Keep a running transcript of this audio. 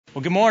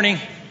Well, good morning.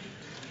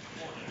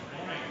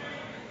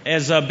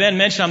 As Ben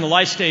mentioned, I'm the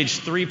Life Stage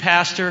 3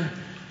 pastor,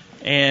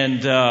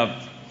 and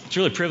it's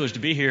really a privilege to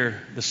be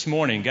here this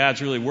morning.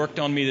 God's really worked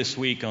on me this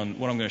week on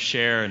what I'm going to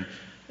share, and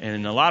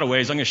in a lot of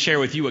ways, I'm going to share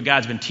with you what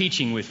God's been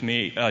teaching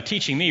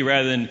me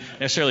rather than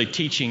necessarily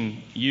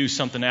teaching you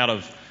something out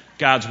of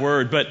God's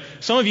Word. But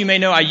some of you may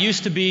know I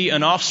used to be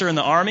an officer in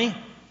the Army.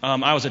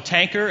 I was a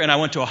tanker, and I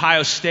went to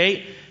Ohio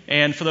State.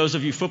 And for those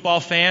of you football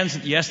fans,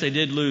 yes, they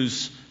did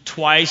lose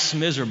twice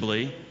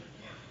miserably.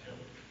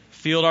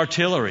 Field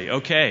artillery.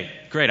 Okay,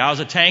 great. I was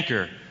a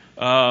tanker.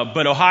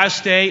 But Ohio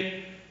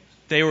State,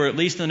 they were at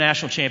least in the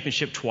national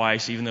championship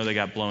twice, even though they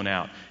got blown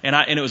out.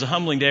 And it was a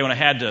humbling day when I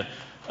had to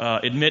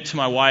admit to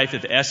my wife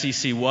that the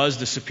SEC was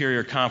the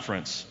superior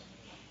conference.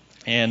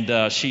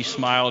 And she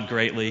smiled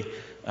greatly,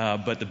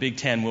 but the Big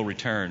Ten will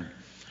return.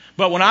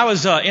 But when I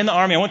was in the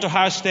Army, I went to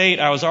Ohio State.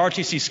 I was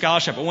ROTC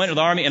scholarship. I went to the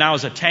Army, and I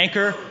was a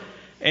tanker.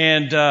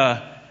 And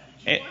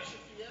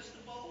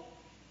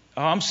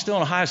I'm still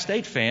an Ohio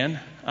State fan.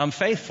 I'm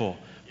faithful.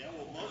 Yeah,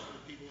 well, most of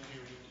the people in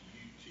here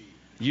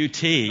went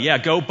to UT. UT, yeah,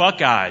 go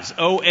Buckeyes.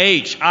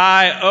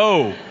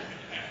 OHIO.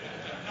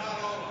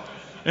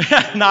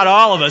 Not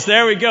all of us.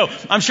 There we go.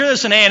 I'm sure there's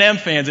some A&M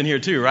fans in here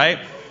too, right?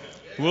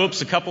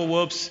 Whoops, a couple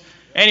whoops.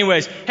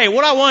 Anyways, hey,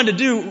 what I wanted to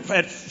do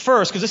at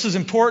first, because this is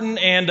important,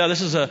 and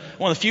this is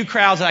one of the few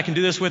crowds that I can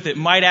do this with that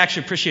might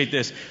actually appreciate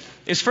this,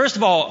 is first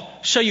of all,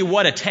 show you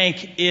what a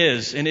tank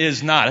is and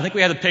is not. I think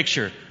we have the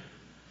picture.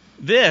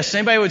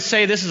 Anybody would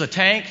say this is a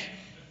tank?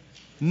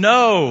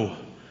 No,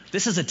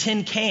 this is a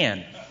tin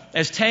can.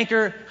 As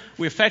tanker,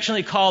 we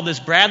affectionately call this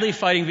Bradley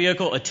fighting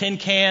vehicle a tin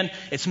can.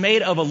 It's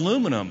made of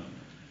aluminum.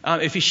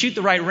 If you shoot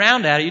the right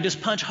round at it, you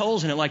just punch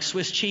holes in it like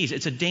Swiss cheese.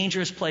 It's a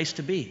dangerous place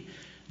to be.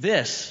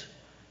 This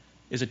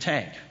is a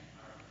tank.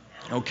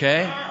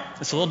 Okay?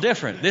 It's a little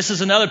different. This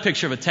is another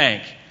picture of a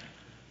tank.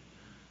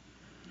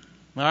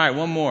 All right,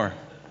 one more.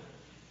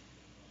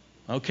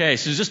 Okay,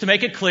 so just to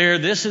make it clear,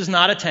 this is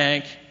not a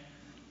tank.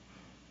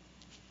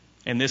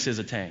 And this is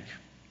a tank.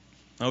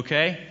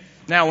 Okay?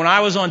 Now, when I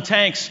was on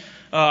tanks,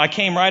 I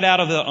came right out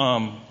of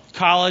the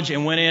college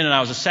and went in, and I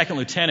was a second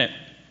lieutenant.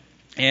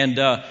 And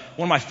one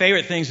of my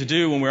favorite things to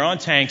do when we were on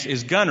tanks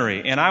is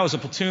gunnery. And I was a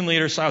platoon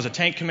leader, so I was a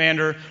tank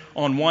commander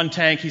on one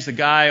tank. He's the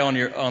guy on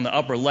the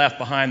upper left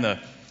behind the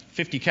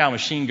 50 cal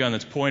machine gun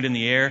that's pointed in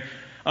the air.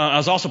 I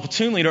was also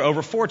platoon leader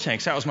over 4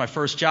 tanks. That was my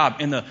first job.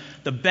 And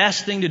the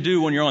best thing to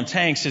do when you're on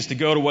tanks is to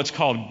go to what's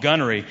called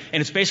gunnery.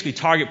 And it's basically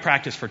target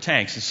practice for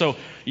tanks. And so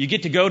you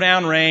get to go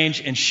down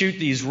range and shoot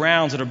these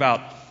rounds that are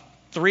about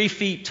 3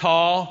 feet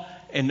tall,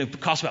 and it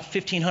costs about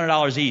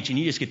 $1,500 each. And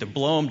you just get to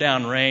blow them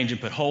down range and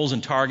put holes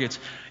in targets.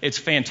 It's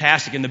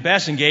fantastic. And the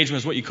best engagement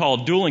is what you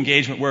call a dual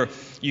engagement, where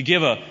you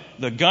give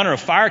the gunner a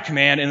fire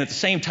command, and at the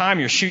same time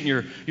you're shooting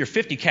your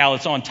 50 cal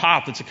that's on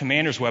top. That's a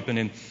commander's weapon.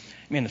 And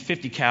man, the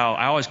 50 cal,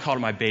 I always called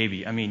it my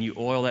baby. I mean, you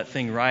oil that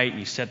thing right, and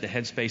you set the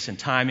headspace and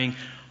timing.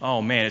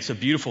 Oh, man, it's a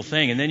beautiful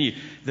thing. And then you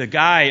give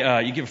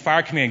a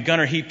fire command,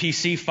 gunner, heat,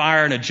 PC,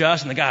 fire, and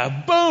adjust, and the guy,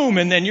 boom,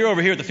 and then you're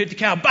over here with the 50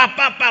 cal, bop,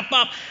 bop, bop,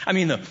 bop. I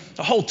mean, the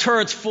whole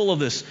turret's full of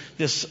this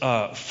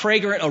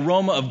fragrant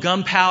aroma of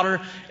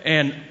gunpowder,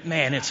 and,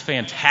 man, it's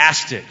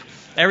fantastic.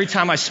 Every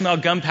time I smell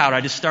gunpowder,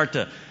 I just start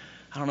to,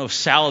 I don't know if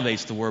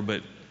salivate's the word,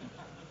 but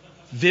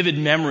vivid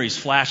memories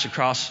flash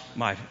across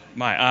my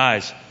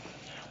eyes.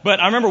 But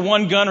I remember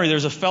one gunnery,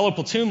 there's a fellow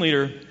platoon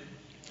leader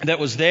that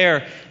was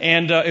there,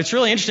 and it's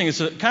really interesting. It's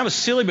kind of a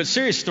silly but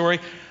serious story.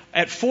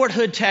 At Fort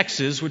Hood,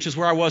 Texas, which is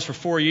where I was for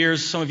 4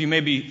 years, some of you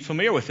may be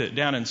familiar with it,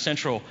 down in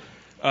central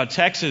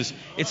Texas,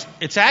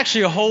 it's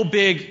actually a whole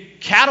big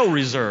cattle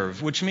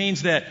reserve, which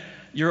means that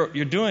you're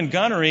doing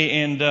gunnery,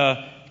 and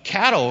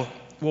cattle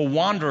will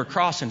wander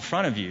across in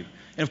front of you.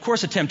 And of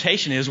course the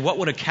temptation is, what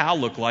would a cow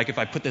look like if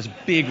I put this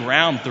big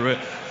round through it?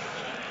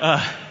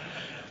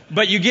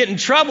 But you get in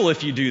trouble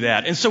if you do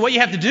that. And so what you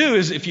have to do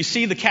is, if you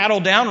see the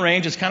cattle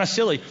downrange, it's kind of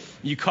silly.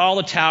 You call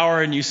the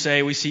tower and you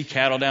say, we see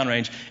cattle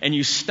downrange. And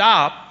you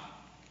stop,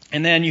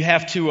 and then you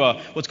have to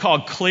what's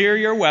called clear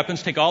your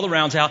weapons, take all the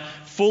rounds out,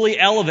 fully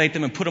elevate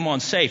them and put them on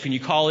safe. And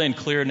you call in,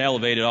 cleared and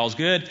elevated, all's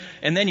good.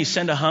 And then you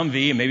send a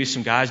Humvee and maybe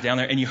some guys down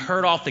there, and you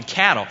herd off the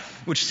cattle,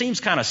 which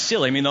seems kind of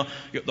silly. I mean,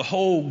 the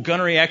whole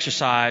gunnery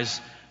exercise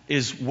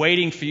is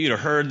waiting for you to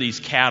herd these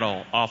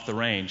cattle off the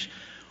range.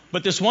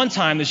 But this one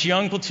time, this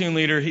young platoon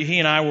leader, he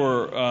and I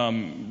were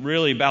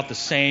really about the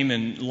same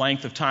in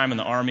length of time in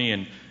the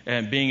Army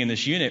and being in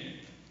this unit.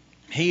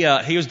 He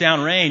was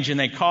downrange, and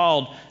they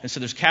called and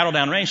said, there's cattle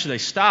downrange. So they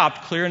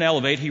stopped, clear and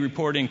elevate. He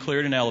reported in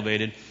cleared and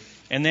elevated.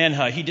 And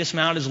then he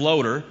dismounted his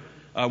loader,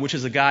 which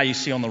is the guy you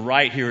see on the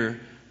right here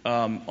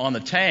on the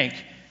tank,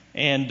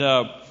 and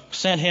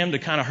sent him to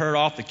kind of herd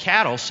off the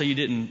cattle so you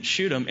didn't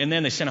shoot them. And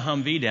then they sent a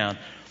Humvee down.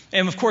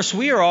 And, of course,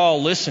 we are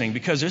all listening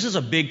because this is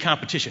a big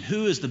competition.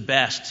 Who is the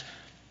best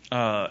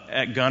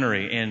at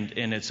gunnery?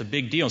 And it's a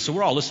big deal. So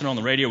we're all listening on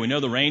the radio. We know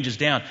the range is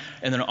down.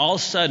 And then all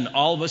of a sudden,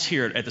 all of us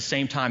hear it at the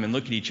same time and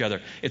look at each other.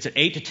 It's an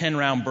 8 to 10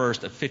 round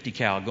burst of 50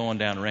 cal going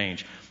down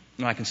range.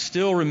 And I can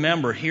still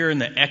remember hearing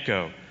the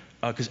echo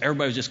because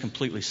everybody was just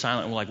completely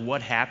silent. And we're like,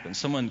 what happened?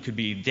 Someone could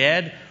be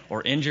dead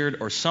or injured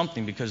or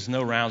something because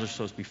no rounds are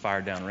supposed to be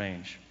fired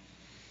downrange.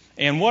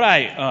 And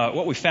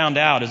what we found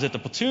out is that the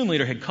platoon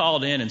leader had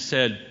called in and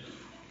said,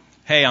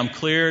 hey, I'm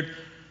cleared,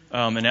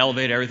 and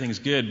elevated, everything's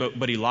good,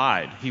 but he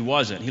lied. He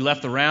wasn't. He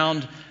left the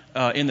round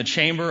in the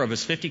chamber of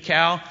his 50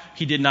 cal.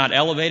 He did not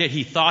elevate it.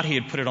 He thought he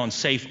had put it on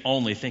safe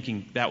only,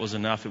 thinking that was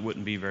enough, it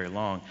wouldn't be very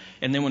long.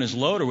 And then when his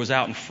loader was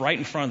out right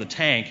in front of the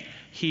tank,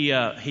 he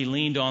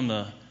leaned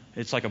on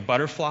it's like a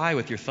butterfly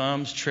with your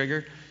thumbs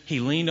trigger. He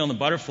leaned on the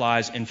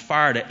butterflies and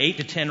fired an 8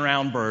 to 10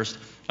 round burst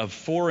of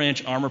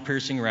 4-inch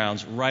armor-piercing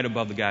rounds right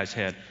above the guy's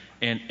head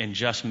and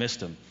just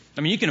missed him.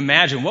 I mean, you can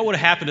imagine what would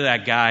have happened to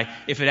that guy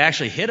if it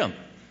actually hit him.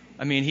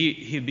 I mean,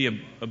 he'd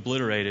be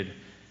obliterated.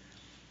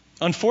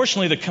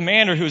 Unfortunately, the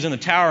commander who was in the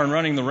tower and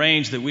running the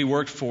range that we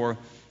worked for,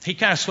 he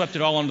kind of swept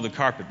it all under the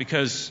carpet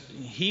because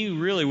he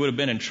really would have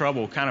been in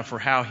trouble kind of for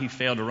how he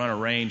failed to run a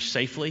range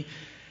safely.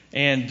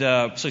 And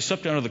so he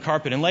swept it under the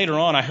carpet. And later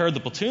on, I heard the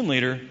platoon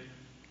leader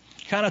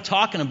kind of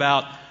talking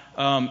about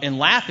and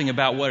laughing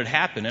about what had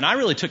happened. And I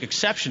really took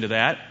exception to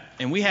that.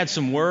 And we had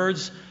some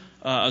words.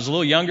 I was a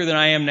little younger than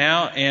I am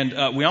now,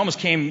 and we almost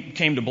came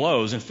to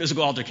blows in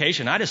physical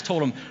altercation. I just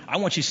told him, I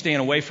want you staying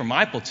away from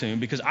my platoon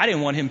because I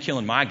didn't want him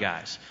killing my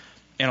guys.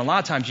 And a lot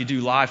of times you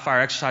do live fire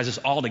exercises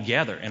all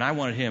together, and I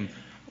wanted him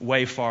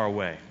way far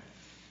away.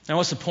 Now,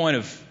 what's the point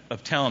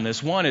of telling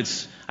this? One, I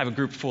have a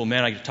group full of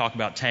men. I get to talk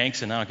about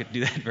tanks, and I don't get to do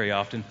that very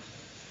often.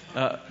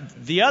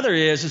 The other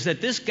is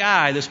that this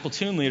guy, this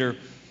platoon leader,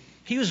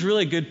 he was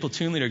really a good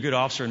platoon leader, a good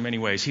officer in many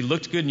ways. He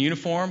looked good in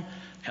uniform.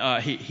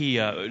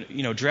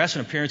 Dress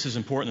and appearance is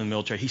important in the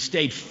military. He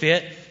stayed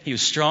fit. He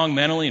was strong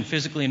mentally and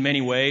physically in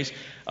many ways.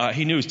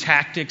 He knew his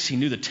tactics. He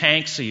knew the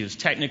tanks. He was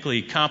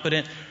technically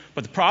competent.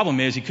 But the problem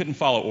is he couldn't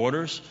follow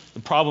orders. The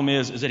problem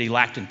is that he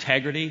lacked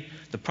integrity.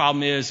 The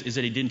problem is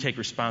that he didn't take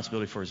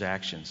responsibility for his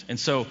actions. And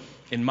so,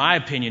 in my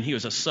opinion, he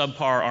was a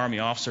subpar Army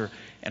officer,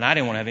 and I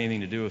didn't want to have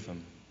anything to do with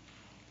him.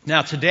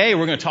 Now, today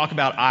we're going to talk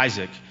about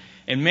Isaac.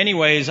 In many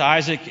ways,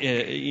 Isaac,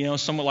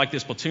 somewhat like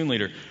this platoon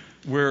leader,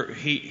 where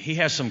he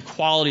has some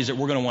qualities that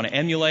we're going to want to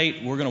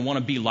emulate. We're going to want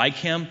to be like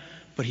him,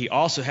 but he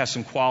also has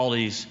some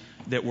qualities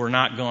that we're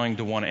not going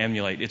to want to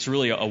emulate. It's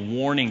really a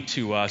warning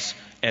to us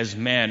as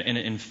men. And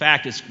in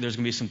fact, there's going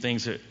to be some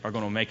things that are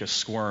going to make us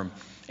squirm.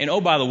 And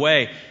oh, by the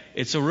way,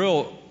 it's a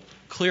real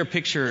clear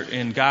picture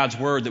in God's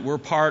Word that we're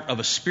part of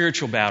a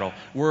spiritual battle.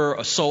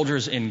 We're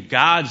soldiers in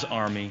God's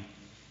army.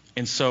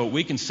 And so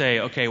we can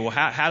say, okay, well,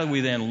 how do we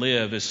then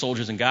live as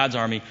soldiers in God's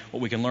army,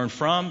 what we can learn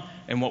from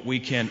and what we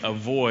can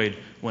avoid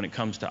when it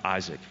comes to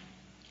Isaac.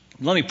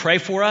 Let me pray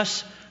for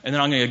us, and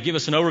then I'm going to give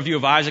us an overview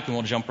of Isaac, and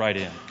we'll jump right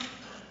in.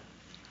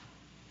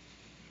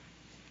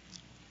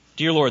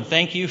 Dear Lord,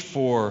 thank you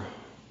for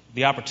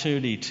the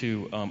opportunity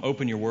to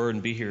open your word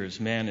and be here as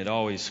men. It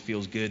always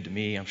feels good to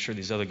me. I'm sure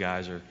these other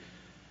guys are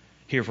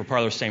here for part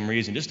of the same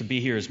reason, just to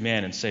be here as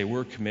men and say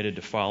we're committed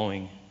to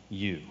following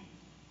you.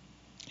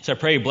 So I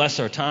pray you bless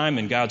our time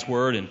in God's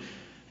word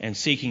and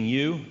seeking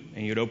you,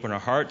 and you'd open our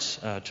hearts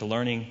to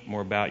learning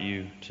more about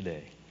you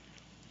today.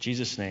 In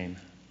Jesus' name,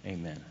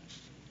 amen.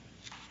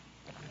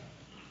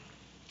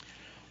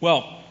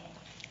 Well,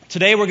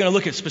 today we're going to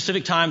look at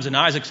specific times in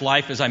Isaac's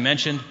life, as I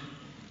mentioned.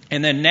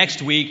 And then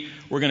next week,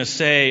 we're going to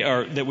say,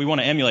 or that we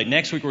want to emulate.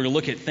 Next week, we're going to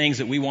look at things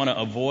that we want to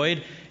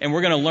avoid. And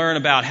we're going to learn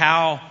about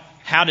how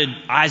did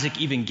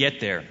Isaac even get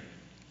there.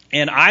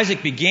 And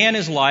Isaac began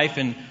his life,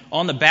 and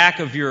on the back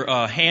of your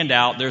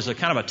handout, there's a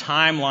kind of a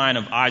timeline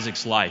of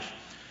Isaac's life.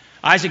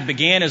 Isaac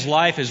began his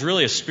life as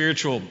really a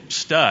spiritual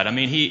stud. I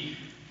mean,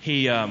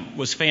 he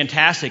was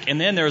fantastic. And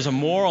then there was a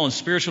moral and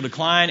spiritual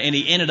decline, and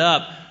he ended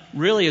up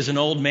really as an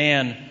old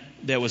man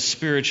that was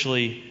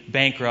spiritually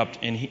bankrupt,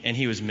 and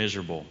he was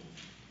miserable.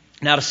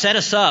 Now, to set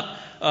us up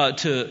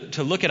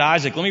to look at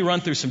Isaac, let me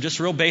run through some just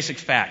real basic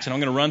facts, and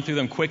I'm going to run through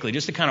them quickly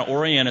just to kind of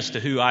orient us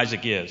to who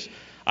Isaac is.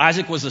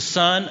 Isaac was the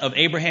son of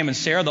Abraham and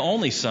Sarah, the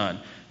only son.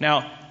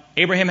 Now,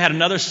 Abraham had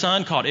another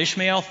son called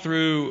Ishmael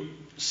through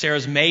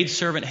Sarah's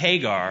maidservant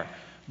Hagar,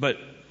 but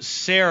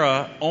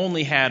Sarah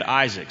only had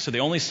Isaac, so the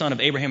only son of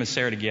Abraham and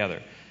Sarah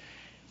together.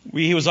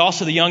 He was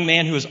also the young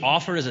man who was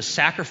offered as a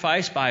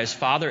sacrifice by his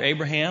father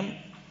Abraham.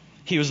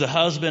 He was the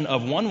husband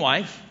of one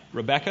wife,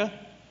 Rebekah.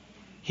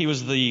 He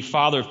was the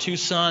father of two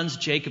sons,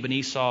 Jacob and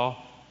Esau.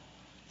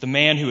 The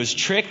man who was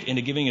tricked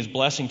into giving his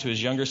blessing to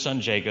his younger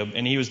son Jacob.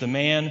 And he was the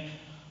man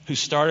who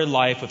started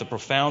life with a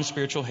profound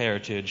spiritual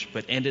heritage,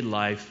 but ended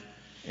life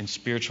in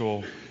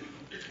spiritual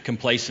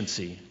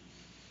complacency.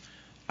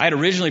 I had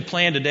originally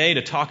planned today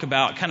to talk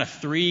about kind of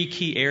three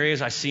key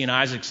areas I see in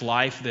Isaac's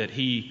life that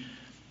he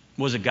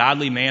was a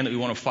godly man that we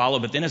want to follow.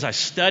 But then as I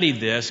studied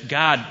this,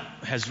 God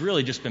has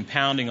really just been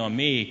pounding on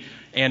me.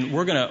 And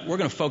we're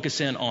gonna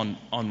focus in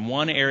on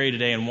one area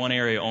today and one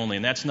area only.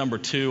 And that's number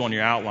 2 on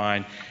your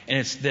outline. And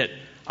it's that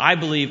I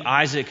believe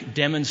Isaac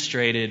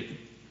demonstrated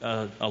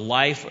a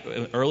life,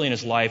 early in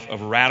his life,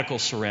 of radical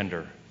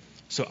surrender.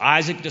 So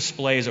Isaac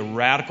displays a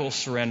radical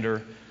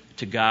surrender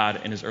to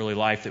God in his early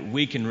life that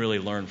we can really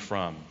learn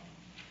from.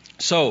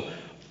 So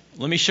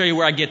Let me show you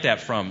where I get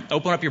that from.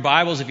 Open up your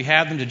Bibles, if you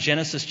have them, to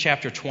Genesis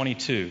chapter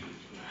 22.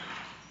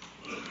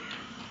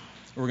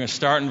 We're going to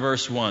start in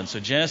verse 1. So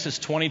Genesis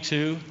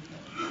 22,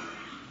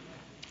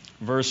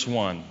 verse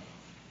 1.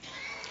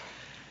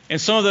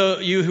 And some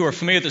of you who are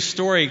familiar with the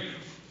story,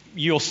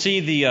 you'll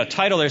see the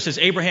title there. It says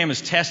Abraham is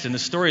tested. And the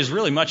story is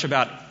really much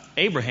about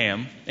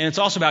Abraham, and it's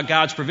also about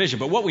God's provision.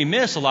 But what we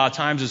miss a lot of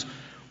times is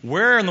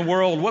where in the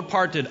world, what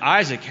part did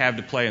Isaac have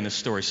to play in this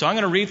story? So I'm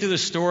going to read through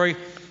this story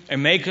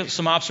and make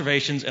some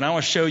observations, and I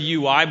want to show you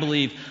why I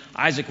believe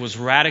Isaac was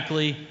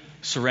radically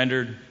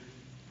surrendered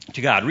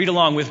to God. Read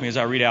along with me as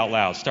I read out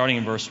loud, starting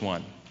in verse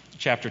 1,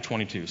 chapter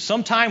 22.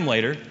 Some time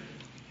later,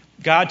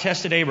 God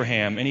tested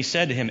Abraham, and he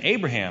said to him,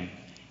 Abraham,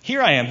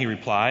 here I am, he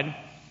replied.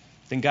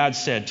 Then God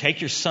said,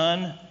 take your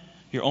son,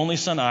 your only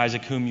son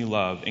Isaac, whom you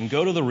love, and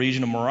go to the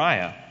region of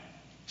Moriah.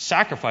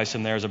 Sacrifice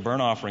him there as a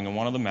burnt offering on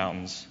one of the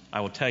mountains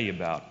I will tell you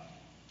about.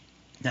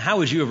 Now, how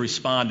would you have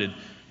responded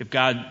if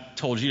God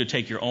told you to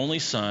take your only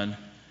son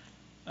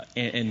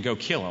and go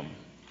kill him?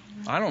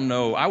 I don't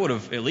know. I would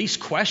have at least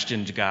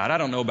questioned God. I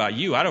don't know about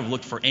you. I'd have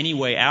looked for any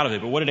way out of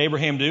it. But what did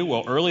Abraham do?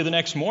 Well, early the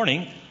next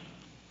morning,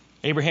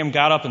 Abraham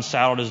got up and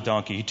saddled his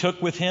donkey. He took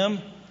with him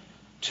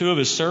 2 of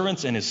his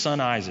servants and his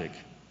son Isaac.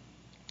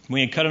 When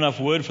he had cut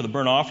enough wood for the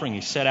burnt offering, he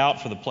set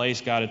out for the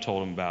place God had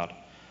told him about.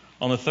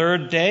 On the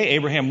 3rd day,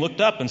 Abraham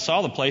looked up and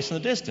saw the place in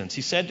the distance.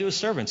 He said to his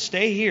servants,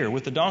 stay here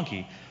with the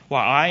donkey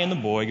while I and the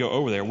boy go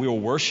over there. We will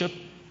worship,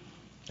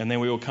 and then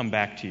we will come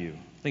back to you.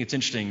 I think it's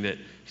interesting that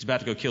he's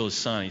about to go kill his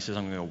son. He says,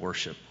 I'm going to go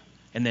worship.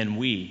 And then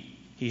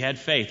he had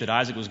faith that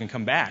Isaac was going to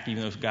come back,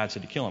 even though God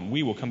said to kill him.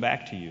 We will come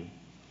back to you.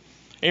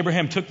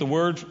 Abraham took the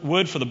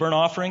wood for the burnt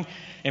offering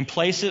and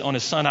placed it on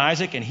his son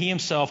Isaac, and he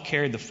himself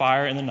carried the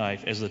fire and the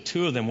knife as the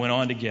 2 of them went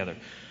on together.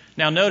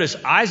 Now notice,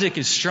 Isaac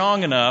is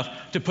strong enough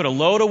to put a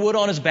load of wood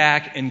on his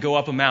back and go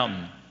up a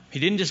mountain. He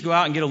didn't just go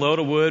out and get a load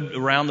of wood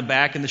around the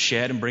back in the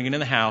shed and bring it in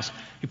the house.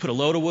 He put a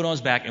load of wood on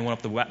his back and went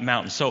up the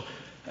mountain. So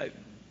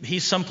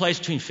he's someplace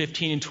between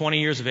 15 and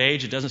 20 years of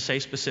age. It doesn't say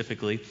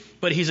specifically.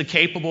 But he's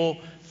a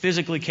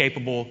physically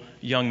capable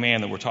young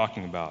man that we're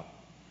talking about.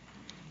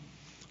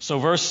 So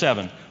verse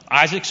 7.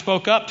 Isaac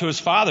spoke up to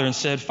his father and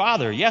said,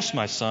 Father, yes,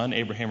 my son,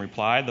 Abraham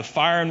replied. The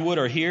fire and wood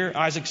are here,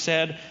 Isaac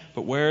said,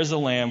 but where is the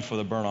lamb for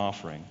the burnt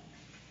offering?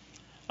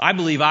 I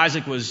believe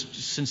Isaac was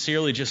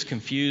sincerely just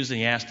confused, and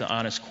he asked an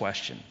honest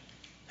question.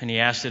 And he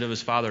asked it of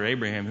his father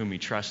Abraham, whom he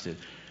trusted.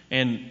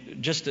 And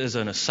just as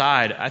an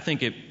aside, I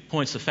think it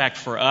points the fact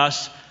for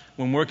us,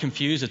 when we're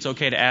confused, it's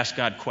okay to ask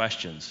God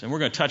questions. And we're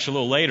going to touch a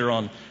little later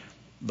on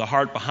the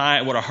heart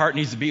behind, what our heart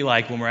needs to be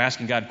like when we're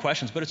asking God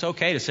questions. But it's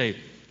okay to say,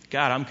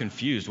 God, I'm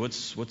confused.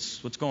 What's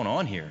going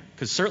on here?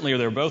 Because certainly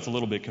they're both a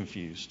little bit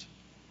confused.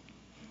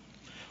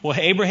 Well,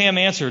 Abraham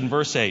answered in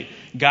verse 8,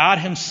 God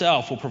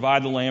himself will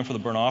provide the lamb for the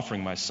burnt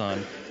offering, my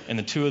son. And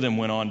the 2 of them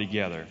went on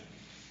together.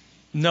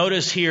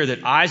 Notice here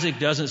that Isaac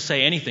doesn't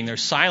say anything.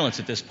 There's silence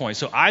at this point.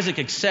 So Isaac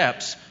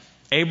accepts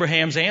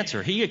Abraham's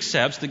answer. He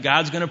accepts that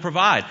God's going to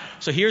provide.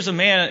 So here's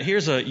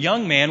a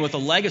young man with a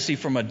legacy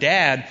from a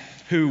dad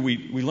who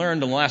we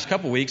learned in the last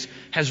couple weeks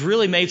has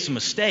really made some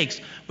mistakes,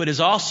 but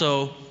is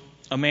also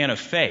a man of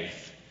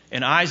faith.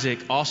 And Isaac,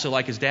 also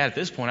like his dad at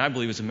this point, I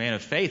believe is a man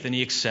of faith, and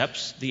he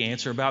accepts the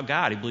answer about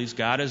God. He believes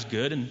God is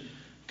good and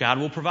God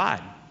will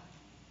provide.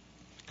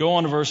 Go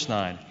on to verse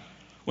 9.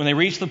 When they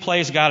reached the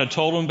place God had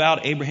told him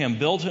about, Abraham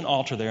built an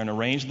altar there and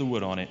arranged the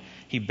wood on it.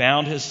 He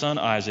bound his son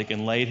Isaac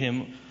and laid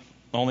him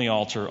on the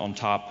altar on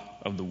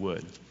top of the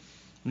wood.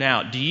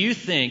 Now, do you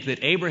think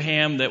that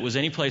Abraham, that was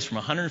any place from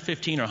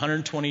 115 or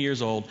 120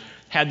 years old,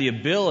 had the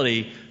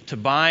ability to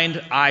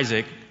bind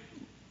Isaac,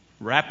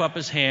 wrap up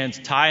his hands,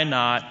 tie a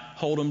knot,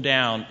 hold him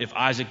down if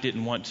Isaac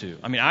didn't want to?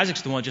 I mean,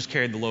 Isaac's the one that just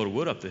carried the load of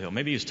wood up the hill.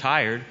 Maybe he was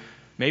tired.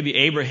 Maybe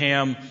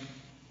Abraham,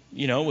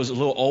 was a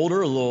little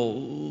older, a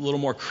little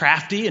more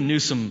crafty and knew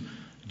some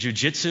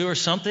jujitsu or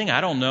something.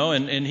 I don't know.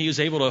 And he was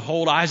able to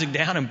hold Isaac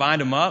down and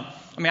bind him up.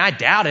 I mean, I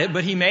doubt it,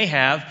 but he may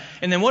have.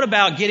 And then what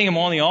about getting him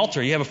on the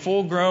altar? You have a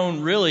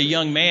full-grown, really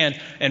young man,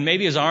 and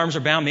maybe his arms are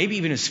bound, maybe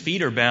even his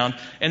feet are bound.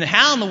 And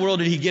how in the world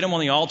did he get him on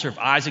the altar if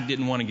Isaac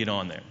didn't want to get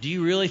on there? Do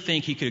you really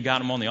think he could have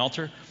gotten him on the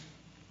altar?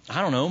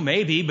 I don't know,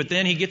 maybe, but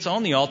then he gets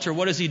on the altar.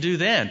 What does he do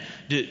then?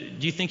 Do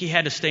you think he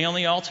had to stay on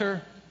the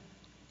altar?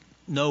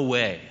 No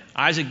way.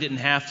 Isaac didn't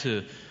have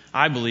to,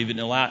 I believe,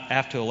 didn't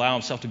have to allow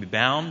himself to be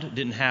bound,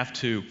 didn't have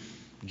to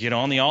get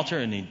on the altar,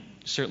 and he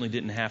certainly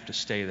didn't have to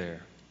stay there.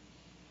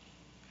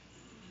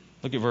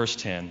 Look at verse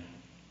 10.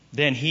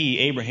 Then he,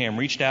 Abraham,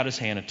 reached out his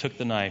hand and took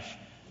the knife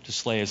to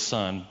slay his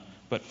son.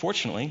 But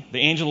fortunately, the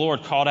angel of the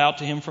Lord called out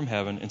to him from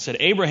heaven and said,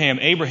 Abraham,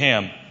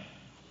 Abraham.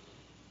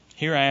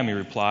 Here I am, he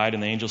replied.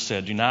 And the angel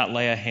said, do not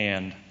lay a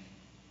hand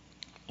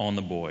on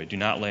the boy. Do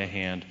not lay a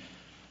hand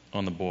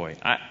on the boy.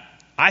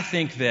 I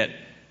think that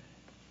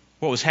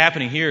what was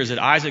happening here is that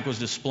Isaac was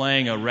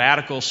displaying a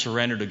radical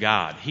surrender to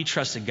God. He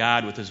trusted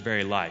God with his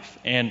very life.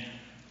 And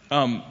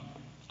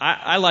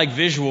I like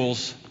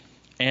visuals.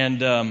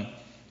 And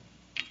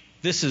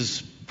this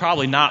is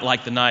probably not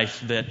like the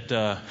knife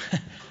that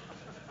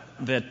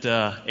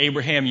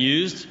Abraham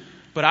used.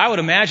 but I would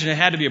imagine it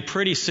had to be a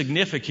pretty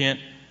significant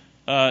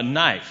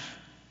knife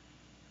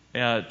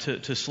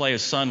to slay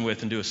his son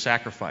with and do a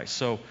sacrifice.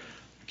 So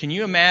can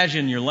you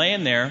imagine you're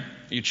laying there,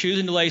 you're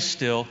choosing to lay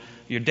still,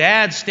 your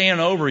dad's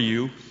standing over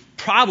you,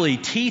 probably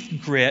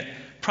teeth grit,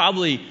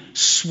 probably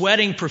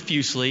sweating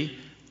profusely,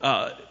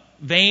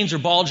 veins are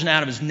bulging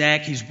out of his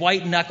neck, he's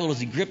white-knuckled as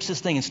he grips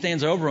this thing and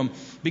stands over him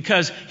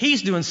because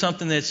he's doing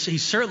something that he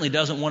certainly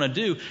doesn't want to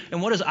do.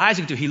 And what does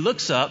Isaac do? He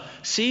looks up,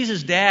 sees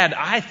his dad,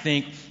 I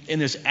think, in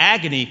this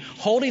agony,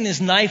 holding his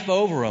knife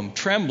over him,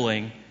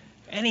 trembling,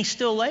 and he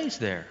still lays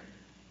there.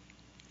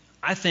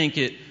 I think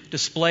it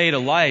displayed a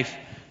life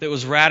that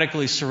was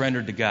radically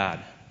surrendered to God.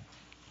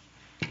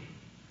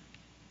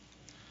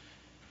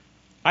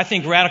 I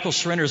think radical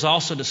surrender is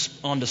also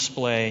on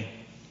display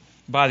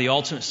by the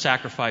ultimate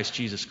sacrifice,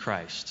 Jesus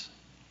Christ.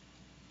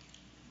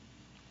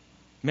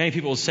 Many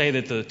people will say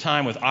that the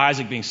time with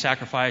Isaac being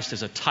sacrificed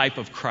is a type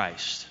of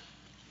Christ,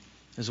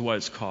 is what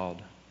it's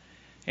called.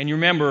 And you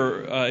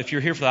remember, if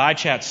you're here for the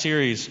iChat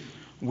series,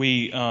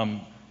 we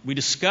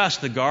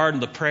discussed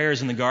the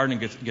prayers in the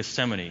Garden of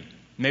Gethsemane.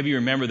 Maybe you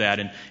remember that.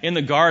 And in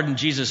the garden,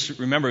 Jesus,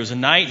 remember, it was the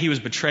night he was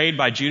betrayed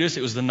by Judas.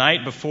 It was the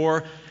night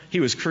before he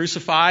was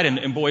crucified.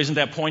 And boy, isn't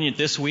that poignant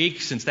this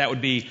week, since that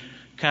would be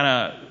kind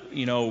of,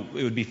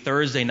 it would be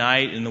Thursday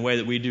night in the way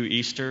that we do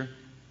Easter.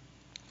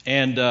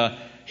 And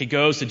he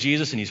goes to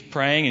Jesus and he's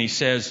praying and he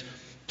says,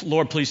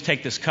 Lord, please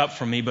take this cup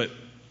from me, but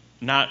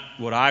not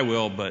what I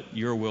will, but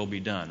your will be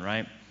done,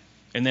 right?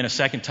 And then a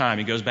second time,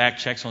 he goes back,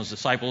 checks on his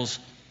disciples.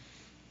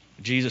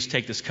 Jesus,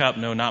 take this cup.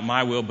 No, not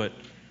my will, but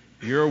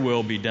your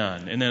will be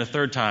done. And then a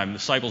third time, the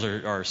disciples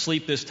are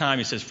asleep this time.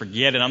 He says,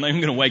 forget it. I'm not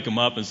even going to wake them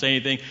up and say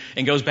anything.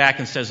 And goes back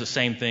and says the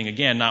same thing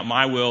again. Not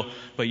my will,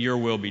 but your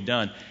will be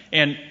done.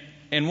 And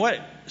what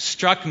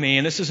struck me,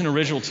 and this isn't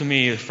original to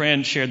me, a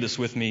friend shared this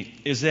with me,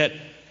 is that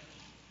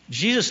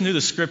Jesus knew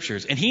the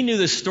Scriptures. And he knew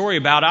this story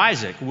about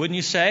Isaac. Wouldn't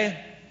you say?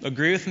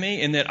 Agree with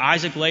me? In that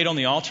Isaac laid on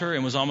the altar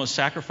and was almost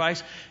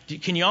sacrificed.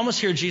 Can you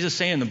almost hear Jesus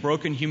saying in the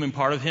broken human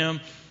part of him,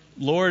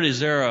 Lord, is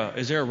there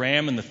a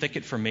ram in the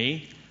thicket for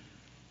me?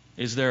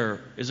 Is there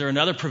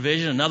another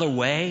provision, another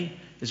way?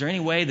 Is there any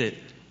way that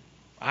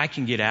I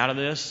can get out of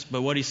this?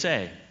 But what did he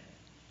say?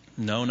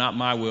 No, not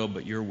my will,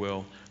 but your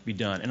will be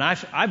done. And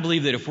I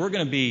believe that if we're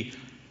going to be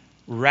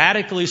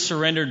radically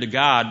surrendered to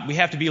God, we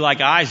have to be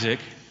like Isaac,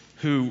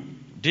 who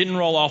didn't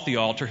roll off the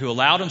altar, who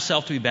allowed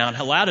himself to be bound,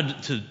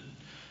 allowed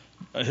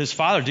his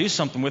father do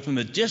something with him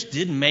that just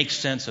didn't make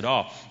sense at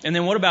all. And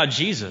then what about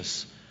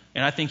Jesus?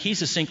 And I think he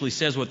succinctly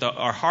says what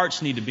our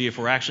hearts need to be if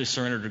we're actually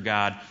surrendered to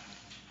God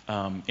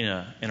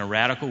in a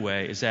radical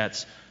way, is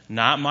that's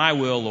not my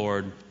will,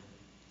 Lord,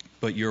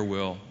 but your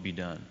will be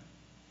done.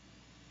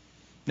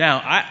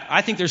 Now,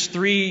 I think there's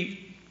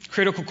three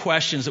critical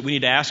questions that we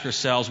need to ask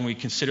ourselves when we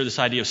consider this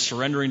idea of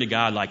surrendering to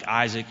God like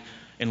Isaac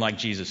and like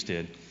Jesus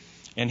did.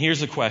 And here's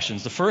the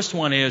questions. The first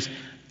one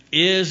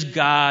is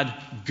God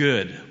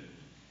good?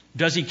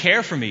 Does he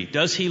care for me?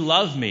 Does he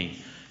love me?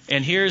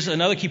 And here's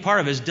another key part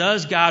of it, is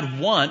does God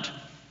want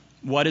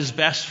what is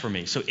best for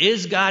me? So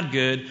is God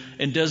good,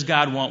 and does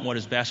God want what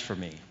is best for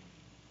me?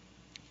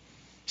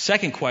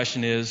 Second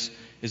question is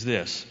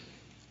this: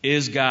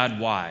 is God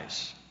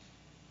wise?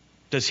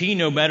 Does he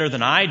know better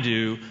than I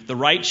do the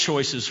right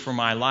choices for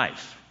my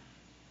life?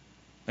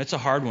 That's a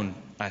hard one,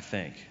 I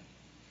think.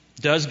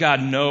 Does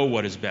God know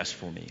what is best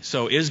for me?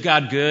 So is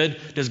God good?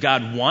 Does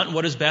God want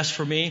what is best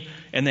for me?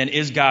 And then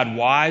is God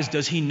wise?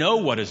 Does he know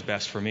what is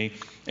best for me?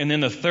 And then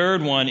the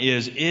third one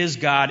is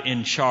God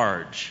in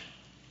charge?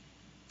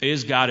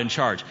 Is God in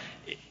charge?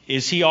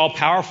 Is he all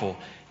powerful?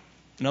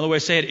 Another way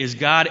to say it, is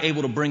God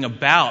able to bring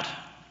about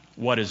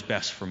what is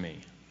best for me?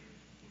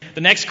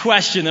 The next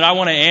question that I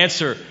want to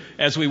answer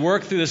as we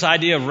work through this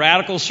idea of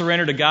radical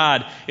surrender to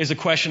God is the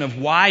question of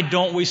why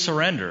don't we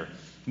surrender?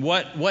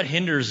 What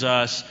hinders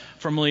us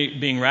from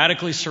being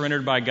radically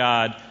surrendered by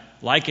God,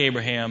 like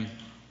Abraham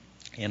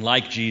and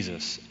like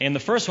Jesus? And the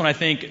first one, I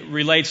think,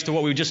 relates to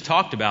what we just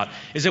talked about,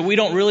 is that we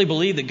don't really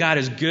believe that God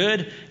is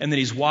good and that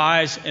he's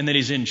wise and that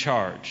he's in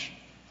charge.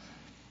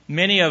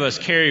 Many of us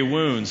carry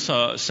wounds.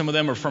 Some of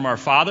them are from our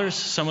fathers.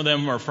 Some of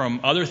them are from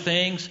other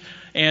things.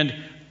 And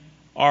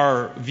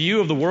our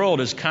view of the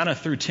world is kind of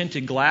through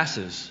tinted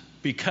glasses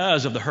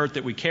because of the hurt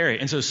that we carry.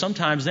 And so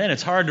sometimes then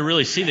it's hard to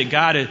really see that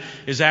God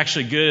is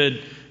actually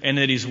good and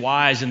that he's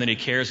wise and that he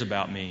cares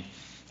about me.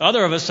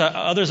 Others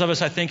of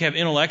us, I think, have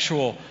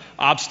intellectual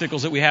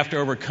obstacles that we have to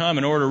overcome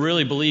in order to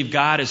really believe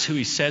God is who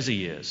he says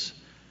he is.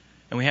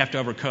 And we have to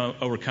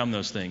overcome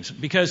those things.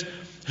 Because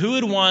who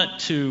would want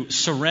to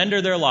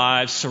surrender their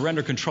lives,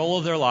 surrender control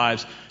of their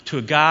lives to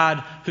a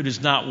God who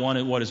does not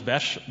want what is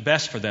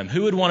best for them?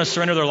 Who would want to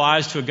surrender their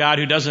lives to a God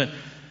who doesn't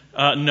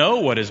know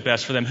what is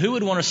best for them? Who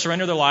would want to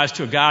surrender their lives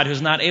to a God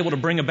who's not able to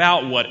bring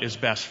about what is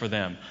best for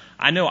them?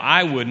 I know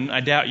I wouldn't. I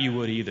doubt you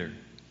would either.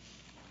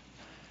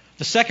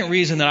 The second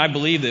reason that I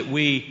believe that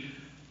we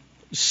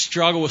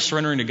struggle with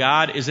surrendering to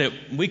God is that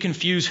we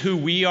confuse who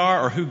we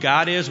are or who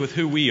God is with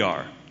who we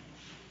are.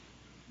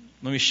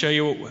 Let me show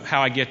you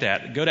how I get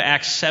that. Go to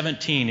Acts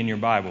 17 in your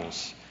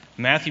Bibles.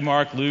 Matthew,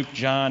 Mark, Luke,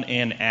 John,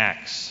 and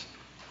Acts.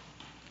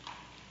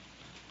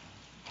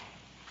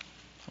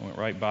 I went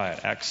right by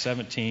it. Acts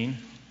 17.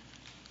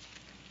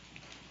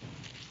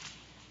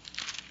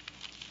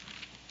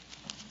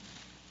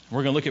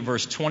 We're going to look at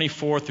verse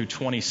 24 through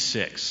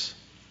 26.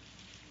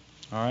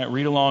 All right,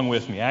 read along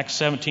with me. Acts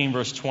 17,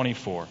 verse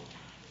 24.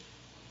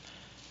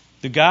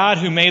 The God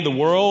who made the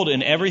world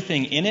and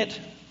everything in it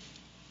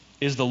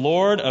is the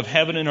Lord of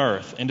heaven and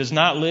earth, and does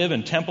not live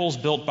in temples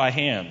built by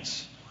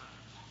hands.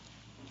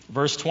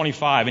 Verse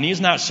 25. And he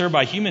is not served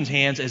by human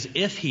hands as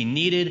if he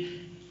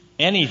needed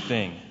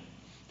anything,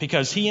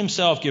 because he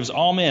himself gives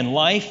all men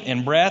life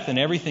and breath and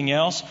everything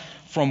else.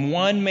 From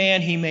one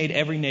man he made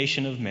every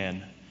nation of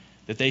men,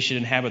 that they should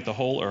inhabit the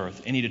whole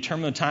earth. And he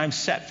determined the time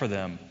set for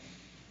them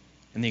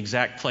and the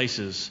exact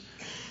places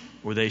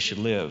where they should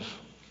live.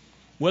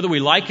 Whether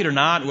we like it or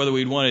not, whether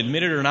we want to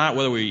admit it or not,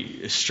 whether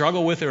we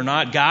struggle with it or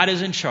not, God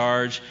is in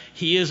charge.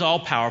 He is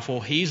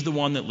all-powerful. He's the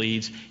one that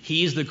leads.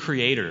 He's the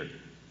creator.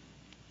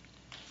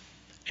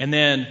 And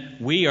then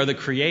we are the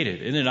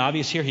created. Isn't it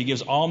obvious here? He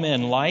gives all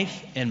men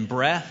life and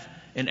breath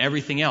and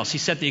everything else. He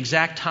set the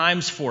exact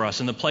times for us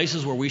and the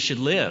places where we should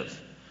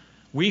live.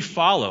 We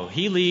follow.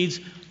 He leads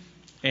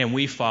and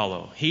we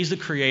follow. He's the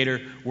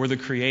creator. We're the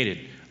created.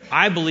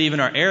 I believe in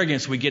our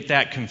arrogance we get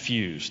that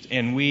confused,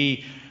 and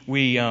we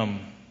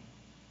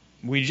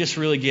just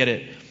really get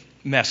it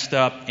messed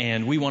up,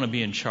 and we want to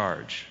be in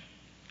charge.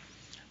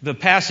 The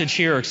passage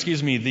here,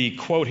 the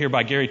quote here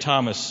by Gary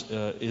Thomas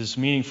is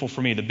meaningful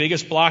for me. The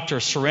biggest block to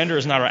our surrender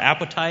is not our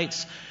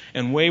appetites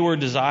and wayward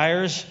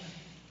desires.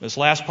 This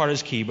last part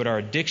is key, but our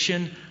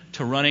addiction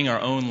to running our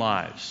own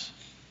lives.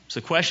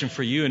 So the question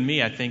for you and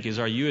me, I think, is,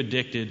 are you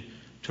addicted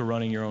to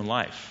running your own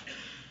life?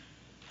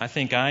 I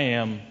think I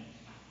am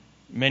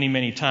many,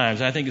 many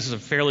times. And I think this is a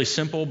fairly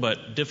simple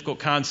but difficult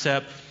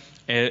concept,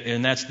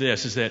 and that's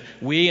this, is that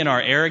we in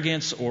our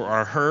arrogance or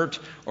our hurt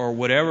or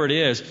whatever it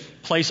is,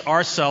 place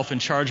ourselves in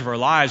charge of our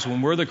lives.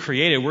 When we're the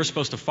created, we're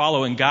supposed to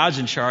follow, and God's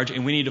in charge,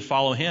 and we need to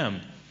follow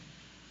Him.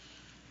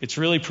 It's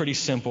really pretty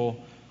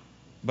simple,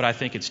 but I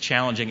think it's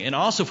challenging. And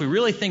also, if we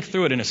really think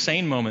through it in a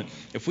sane moment,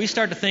 if we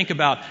start to think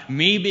about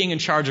me being in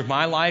charge of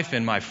my life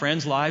and my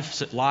friends'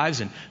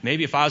 lives, and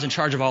maybe if I was in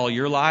charge of all of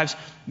your lives,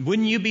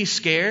 wouldn't you be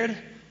scared?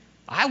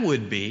 I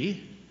would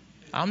be.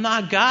 I'm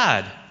not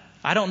God.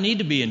 I don't need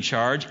to be in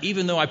charge,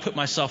 even though I put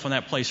myself in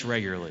that place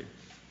regularly.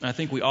 And I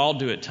think we all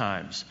do at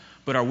times.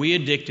 But are we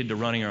addicted to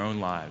running our own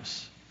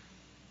lives?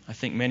 I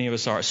think many of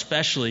us are,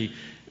 especially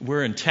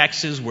we're in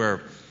Texas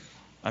where,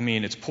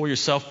 it's pull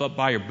yourself up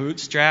by your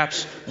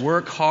bootstraps,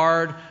 work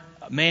hard,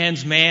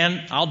 man's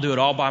man, I'll do it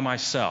all by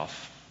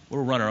myself.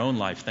 We'll run our own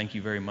life, thank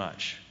you very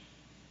much.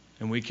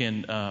 And we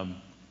can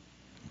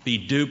be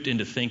duped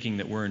into thinking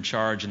that we're in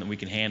charge and that we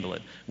can handle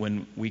it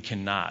when we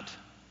cannot.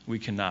 We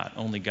cannot.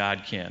 Only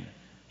God can.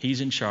 He's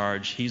in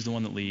charge. He's the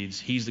one that leads.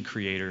 He's the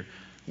creator.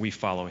 We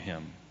follow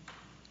Him.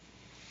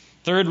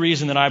 Third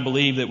reason that I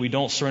believe that we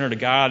don't surrender to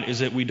God is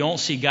that we don't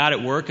see God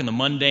at work in the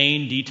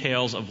mundane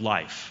details of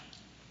life.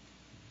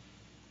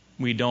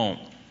 We don't.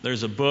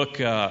 There's a book,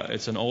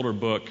 it's an older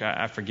book,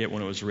 I forget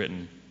when it was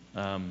written.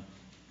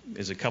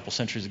 It's a couple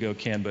centuries ago,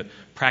 Ken, but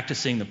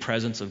Practicing the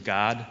Presence of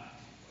God.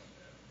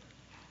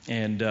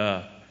 And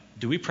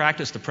do we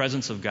practice the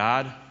presence of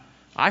God?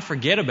 I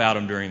forget about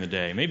Him during the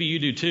day. Maybe you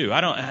do too.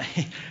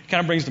 It kind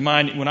of brings to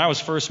mind, when I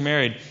was first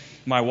married,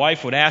 my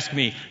wife would ask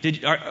me,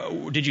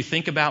 did you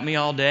think about me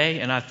all day?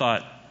 And I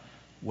thought,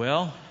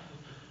 well,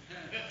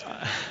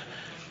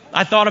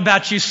 I thought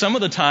about you some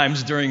of the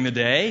times during the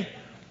day.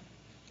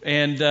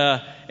 And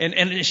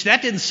that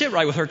didn't sit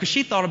right with her because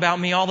she thought about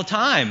me all the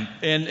time.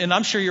 And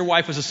I'm sure your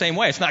wife was the same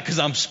way. It's not because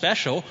I'm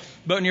special,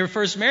 but when you're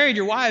first married,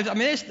 your wives,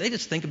 they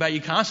just think about you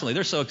constantly.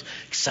 They're so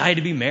excited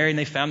to be married, and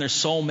they found their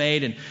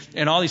soulmate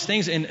and all these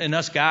things. And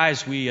us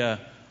guys, we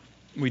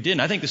didn't.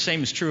 I think the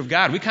same is true of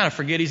God. We kind of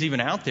forget He's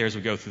even out there as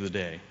we go through the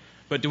day.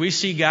 But do we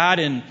see God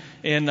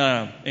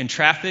in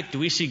traffic? Do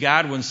we see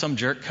God when some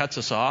jerk cuts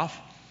us off?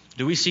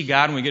 Do we see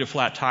God when we get a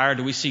flat tire?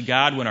 Do we see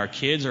God when our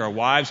kids or our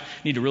wives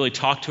need to really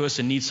talk to us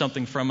and need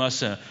something from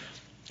us in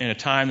a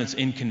time that's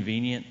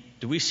inconvenient?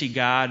 Do we see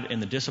God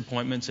in the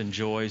disappointments and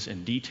joys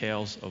and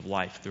details of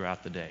life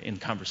throughout the day, in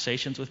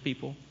conversations with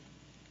people?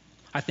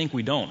 I think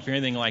we don't. If you're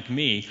anything like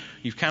me,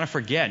 you kind of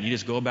forget and you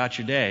just go about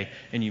your day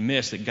and you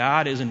miss that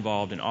God is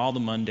involved in all the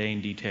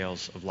mundane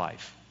details of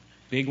life,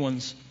 big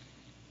ones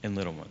and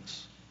little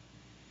ones.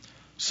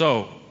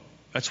 So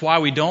that's why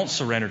we don't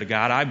surrender to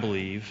God, I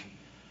believe.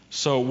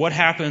 So what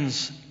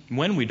happens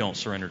when we don't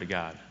surrender to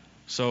God?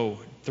 So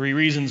 3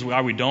 reasons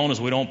why we don't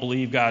is we don't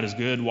believe God is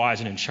good, wise,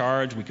 and in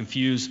charge. We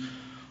confuse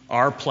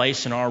our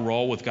place and our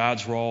role with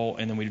God's role,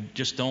 and then we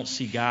just don't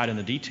see God in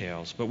the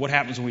details. But what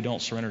happens when we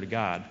don't surrender to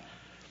God?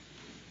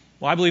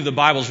 Well, I believe the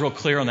Bible's real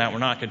clear on that. We're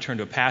not going to turn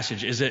to a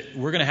passage. Is that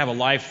we're going to have a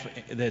life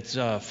that's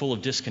full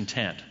of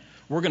discontent.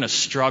 We're going to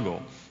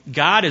struggle.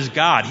 God is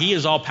God. He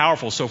is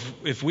all-powerful. So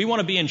if we want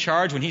to be in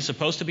charge when He's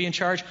supposed to be in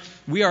charge,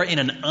 we are in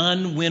an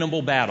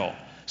unwinnable battle.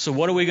 So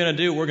what are we going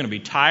to do? We're going to be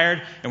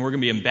tired, and we're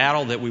going to be in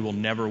battle that we will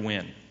never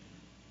win.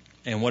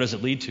 And what does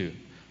it lead to?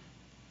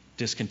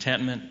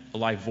 discontentment, a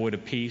life void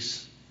of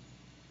peace.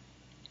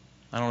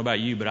 I don't know about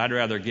you, but I'd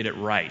rather get it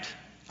right.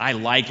 I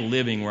like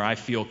living where I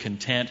feel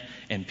content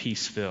and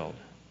peace-filled.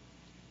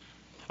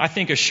 I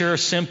think a sure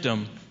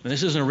symptom, and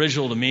this isn't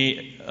original to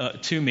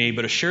me,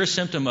 but a sure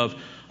symptom of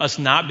us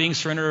not being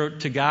surrendered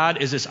to God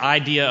is this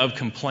idea of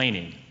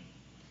complaining.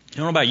 I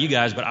don't know about you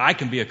guys, but I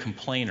can be a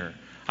complainer.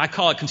 I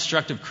call it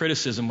constructive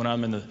criticism when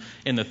I'm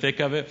in the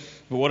thick of it.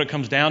 But what it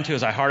comes down to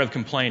is a heart of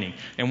complaining.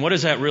 And what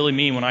does that really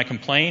mean when I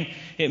complain?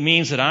 It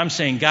means that I'm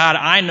saying, God,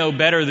 I know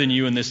better than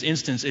you in this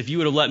instance. If you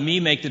would have let me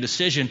make the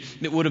decision,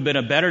 it would have been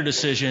a better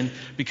decision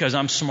because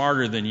I'm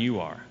smarter than you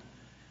are.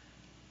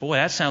 Boy,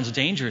 that sounds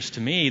dangerous to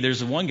me.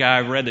 There's one guy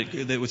I've read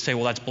that would say,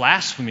 well, that's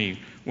blasphemy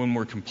when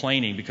we're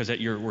complaining because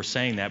we're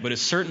saying that. But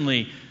it's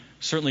certainly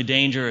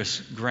dangerous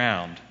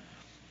ground.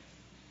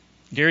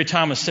 Gary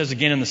Thomas says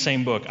again in the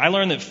same book, I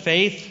learned that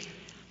faith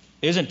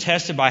isn't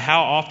tested by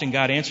how often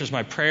God answers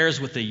my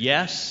prayers with a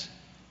yes,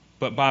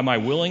 but by my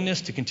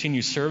willingness to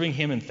continue serving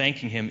Him and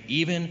thanking Him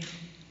even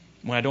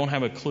when I don't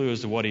have a clue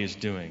as to what He is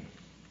doing.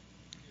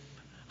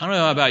 I don't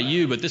know about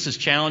you, but this is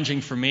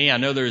challenging for me. I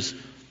know there's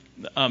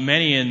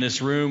many in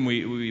this room.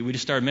 We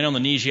just started men on the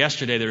knees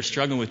yesterday that are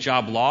struggling with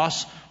job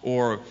loss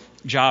or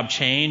job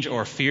change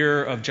or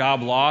fear of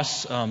job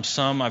loss.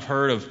 Some I've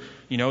heard of,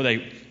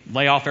 they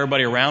lay off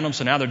everybody around them,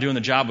 so now they're doing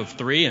the job of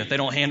 3, and if they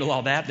don't handle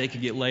all that, they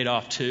could get laid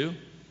off too.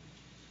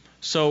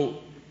 So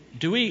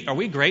are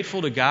we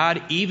grateful to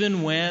God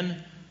even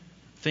when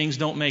things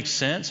don't make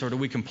sense, or do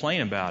we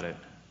complain about it?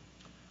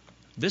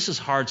 This is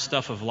hard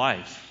stuff of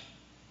life.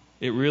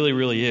 It really,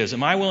 really is.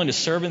 Am I willing to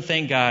serve and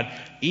thank God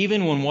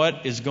even when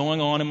what is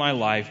going on in my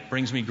life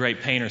brings me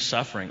great pain or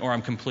suffering, or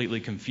I'm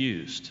completely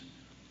confused?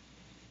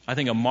 I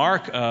think a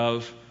mark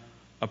of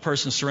a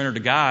person surrendered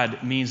to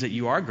God means that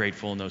you are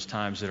grateful in those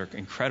times that are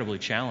incredibly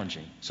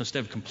challenging. So instead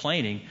of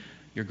complaining,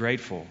 you're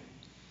grateful.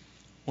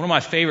 One of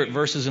my favorite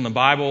verses in the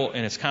Bible,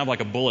 and it's kind of like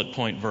a bullet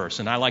point verse,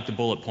 and I like the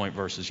bullet point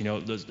verses.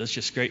 Let's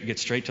just get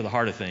straight to the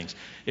heart of things,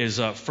 is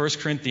 1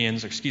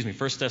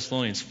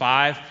 Thessalonians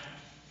 5,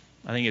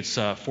 I think it's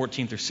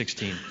 14 through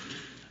 16.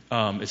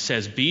 It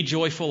says, be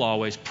joyful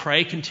always,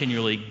 pray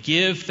continually,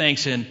 give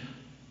thanks in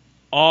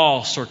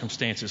all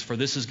circumstances, for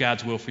this is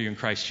God's will for you in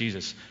Christ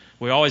Jesus.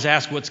 We always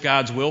ask what's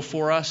God's will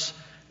for us.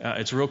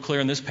 It's real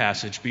clear in this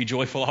passage. Be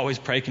joyful always,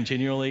 pray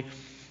continually,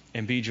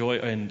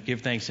 and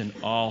give thanks in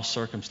all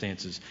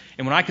circumstances.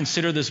 And when I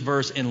consider this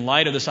verse in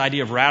light of this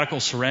idea of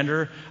radical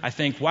surrender, I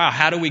think, wow,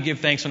 how do we give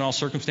thanks in all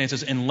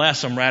circumstances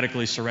unless I'm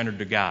radically surrendered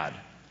to God?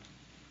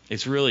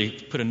 It's really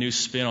put a new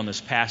spin on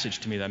this passage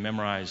to me that I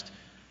memorized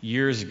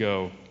years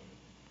ago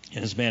and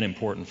has been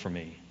important for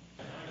me.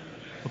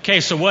 Okay,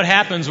 so what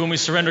happens when we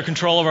surrender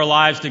control of our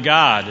lives to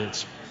God?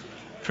 It's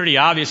pretty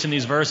obvious in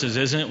these verses,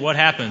 isn't it? What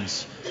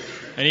happens?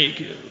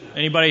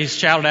 Anybody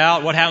shout it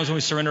out? What happens when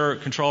we surrender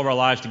control of our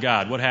lives to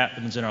God? What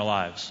happens in our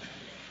lives?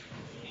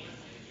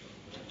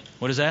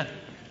 What is that?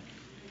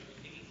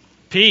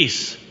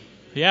 Peace.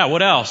 Yeah,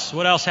 what else?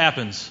 What else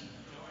happens?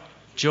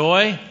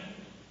 Joy.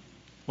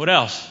 What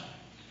else?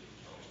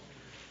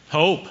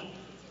 Hope.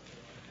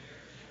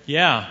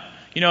 Yeah.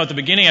 At the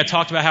beginning I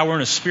talked about how we're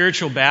in a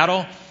spiritual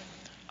battle.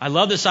 I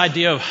love this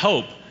idea of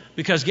hope.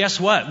 Because guess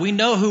what? We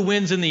know who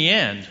wins in the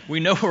end. We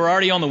know we're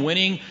already on the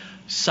winning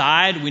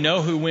side. We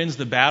know who wins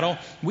the battle.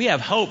 We have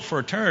hope for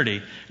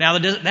eternity. Now,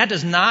 that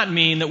does not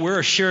mean that we're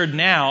assured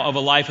now of a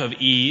life of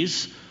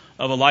ease,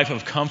 of a life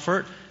of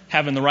comfort,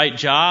 having the right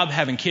job,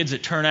 having kids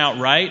that turn out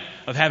right,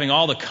 of having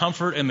all the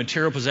comfort and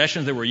material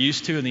possessions that we're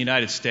used to in the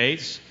United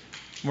States.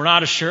 We're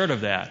not assured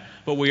of that.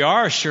 But we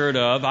are assured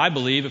of, I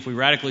believe, if we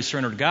radically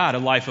surrender to God, a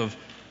life of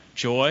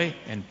joy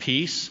and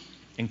peace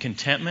and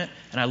contentment.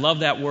 And I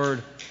love that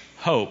word,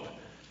 hope.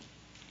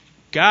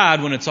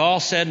 God, when it's all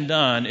said and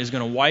done, is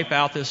going to wipe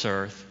out this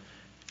earth,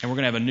 and we're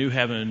going to have a new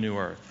heaven and a new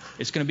earth.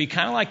 It's going to be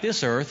kind of like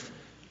this earth,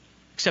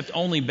 except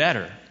only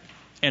better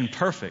and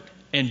perfect.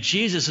 And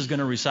Jesus is going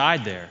to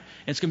reside there.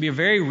 And it's going to be a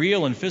very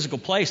real and physical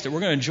place that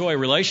we're going to enjoy a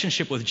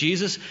relationship with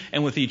Jesus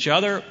and with each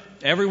other,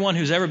 everyone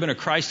who's ever been a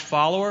Christ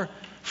follower,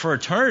 for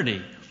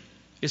eternity.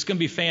 It's going to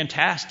be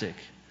fantastic.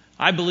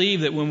 I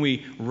believe that when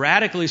we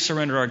radically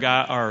surrender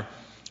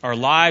our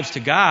lives to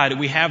God,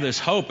 we have this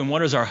hope. And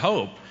what is our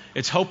hope?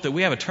 It's hope that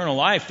we have eternal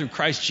life through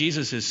Christ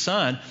Jesus, His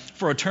Son,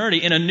 for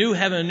eternity in a new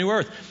heaven and new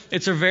earth.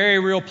 It's a very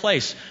real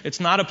place. It's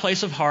not a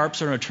place of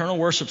harps or an eternal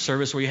worship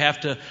service where you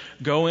have to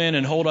go in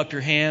and hold up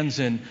your hands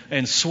and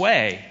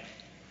sway.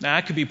 Now,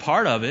 that could be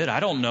part of it. I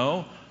don't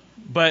know.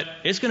 But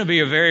it's going to be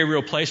a very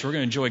real place. We're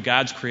going to enjoy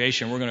God's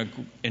creation. We're going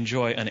to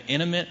enjoy an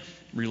intimate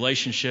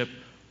relationship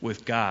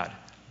with God.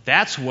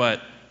 That's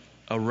what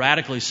a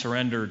radically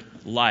surrendered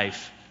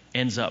life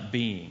ends up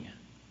being.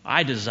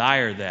 I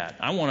desire that.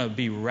 I want to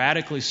be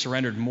radically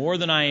surrendered more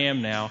than I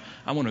am now.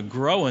 I want to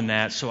grow in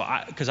that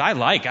because I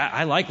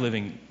like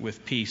living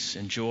with peace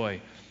and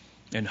joy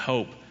and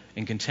hope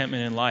and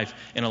contentment in life,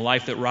 in a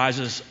life that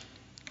rises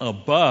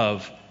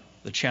above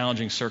the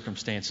challenging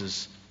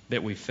circumstances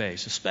that we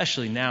face,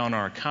 especially now in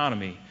our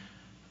economy,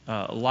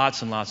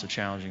 lots and lots of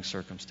challenging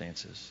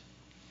circumstances.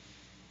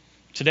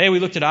 Today we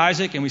looked at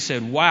Isaac and we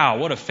said, wow,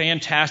 what a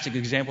fantastic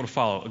example to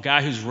follow. A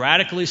guy who's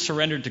radically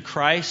surrendered to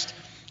Christ.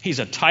 He's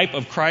a type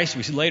of Christ.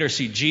 We later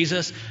see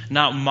Jesus.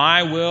 Not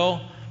my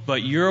will,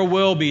 but your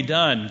will be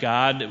done,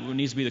 God. It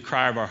needs to be the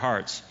cry of our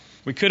hearts.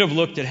 We could have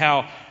looked at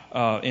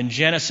how in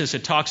Genesis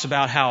it talks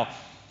about how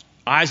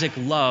Isaac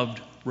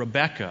loved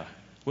Rebekah.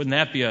 Wouldn't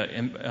that be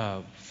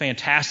a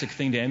fantastic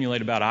thing to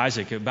emulate about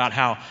Isaac, about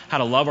how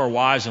to love our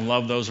wives and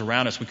love those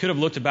around us? We could have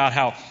looked about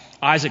how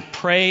Isaac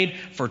prayed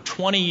for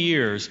 20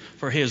 years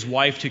for his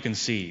wife to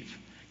conceive.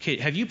 Okay,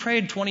 have you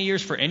prayed 20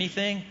 years for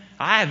anything?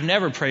 I have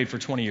never prayed for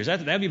 20 years.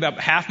 That'd be about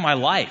half my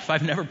life.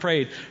 I've never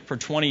prayed for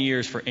 20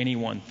 years for any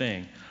one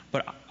thing.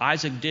 But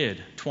Isaac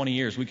did 20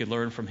 years. We could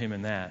learn from him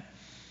in that.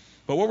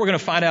 But what we're going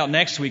to find out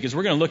next week is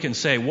we're going to look and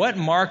say, what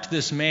marked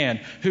this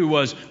man who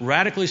was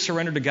radically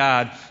surrendered to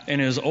God in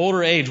his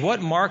older age?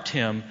 What marked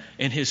him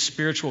in his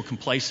spiritual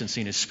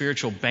complacency and his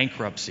spiritual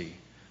bankruptcy?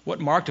 What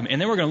marked him?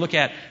 And then we're going to look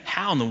at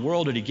how in the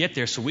world did he get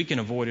there so we can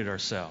avoid it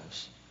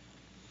ourselves.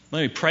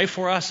 Let me pray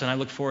for us, and I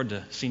look forward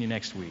to seeing you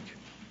next week.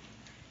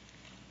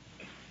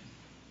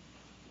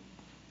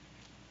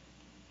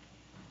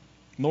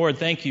 Lord,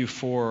 thank you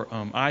for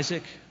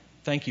Isaac.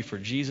 Thank you for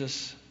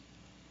Jesus,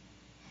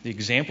 the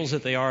examples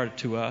that they are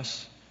to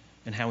us,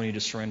 and how we need to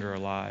surrender our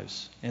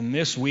lives. And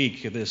this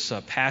week, this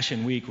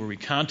Passion Week, where we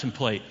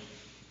contemplate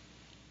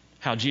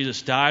how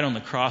Jesus died on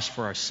the cross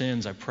for our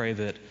sins, I pray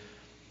that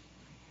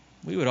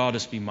we would all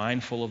just be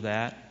mindful of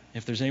that.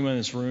 If there's anyone in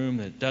this room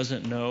that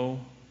doesn't know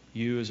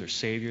you as their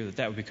Savior,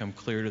 that would become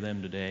clear to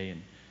them today,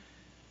 and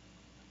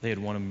they'd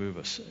want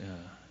to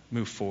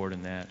move forward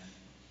in that.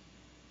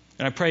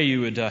 And I pray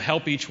you would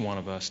help each one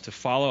of us to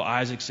follow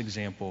Isaac's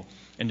example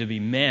and to be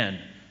men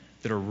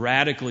that are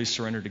radically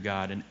surrendered to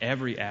God in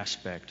every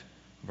aspect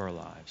of our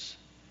lives.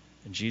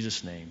 In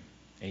Jesus' name,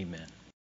 amen.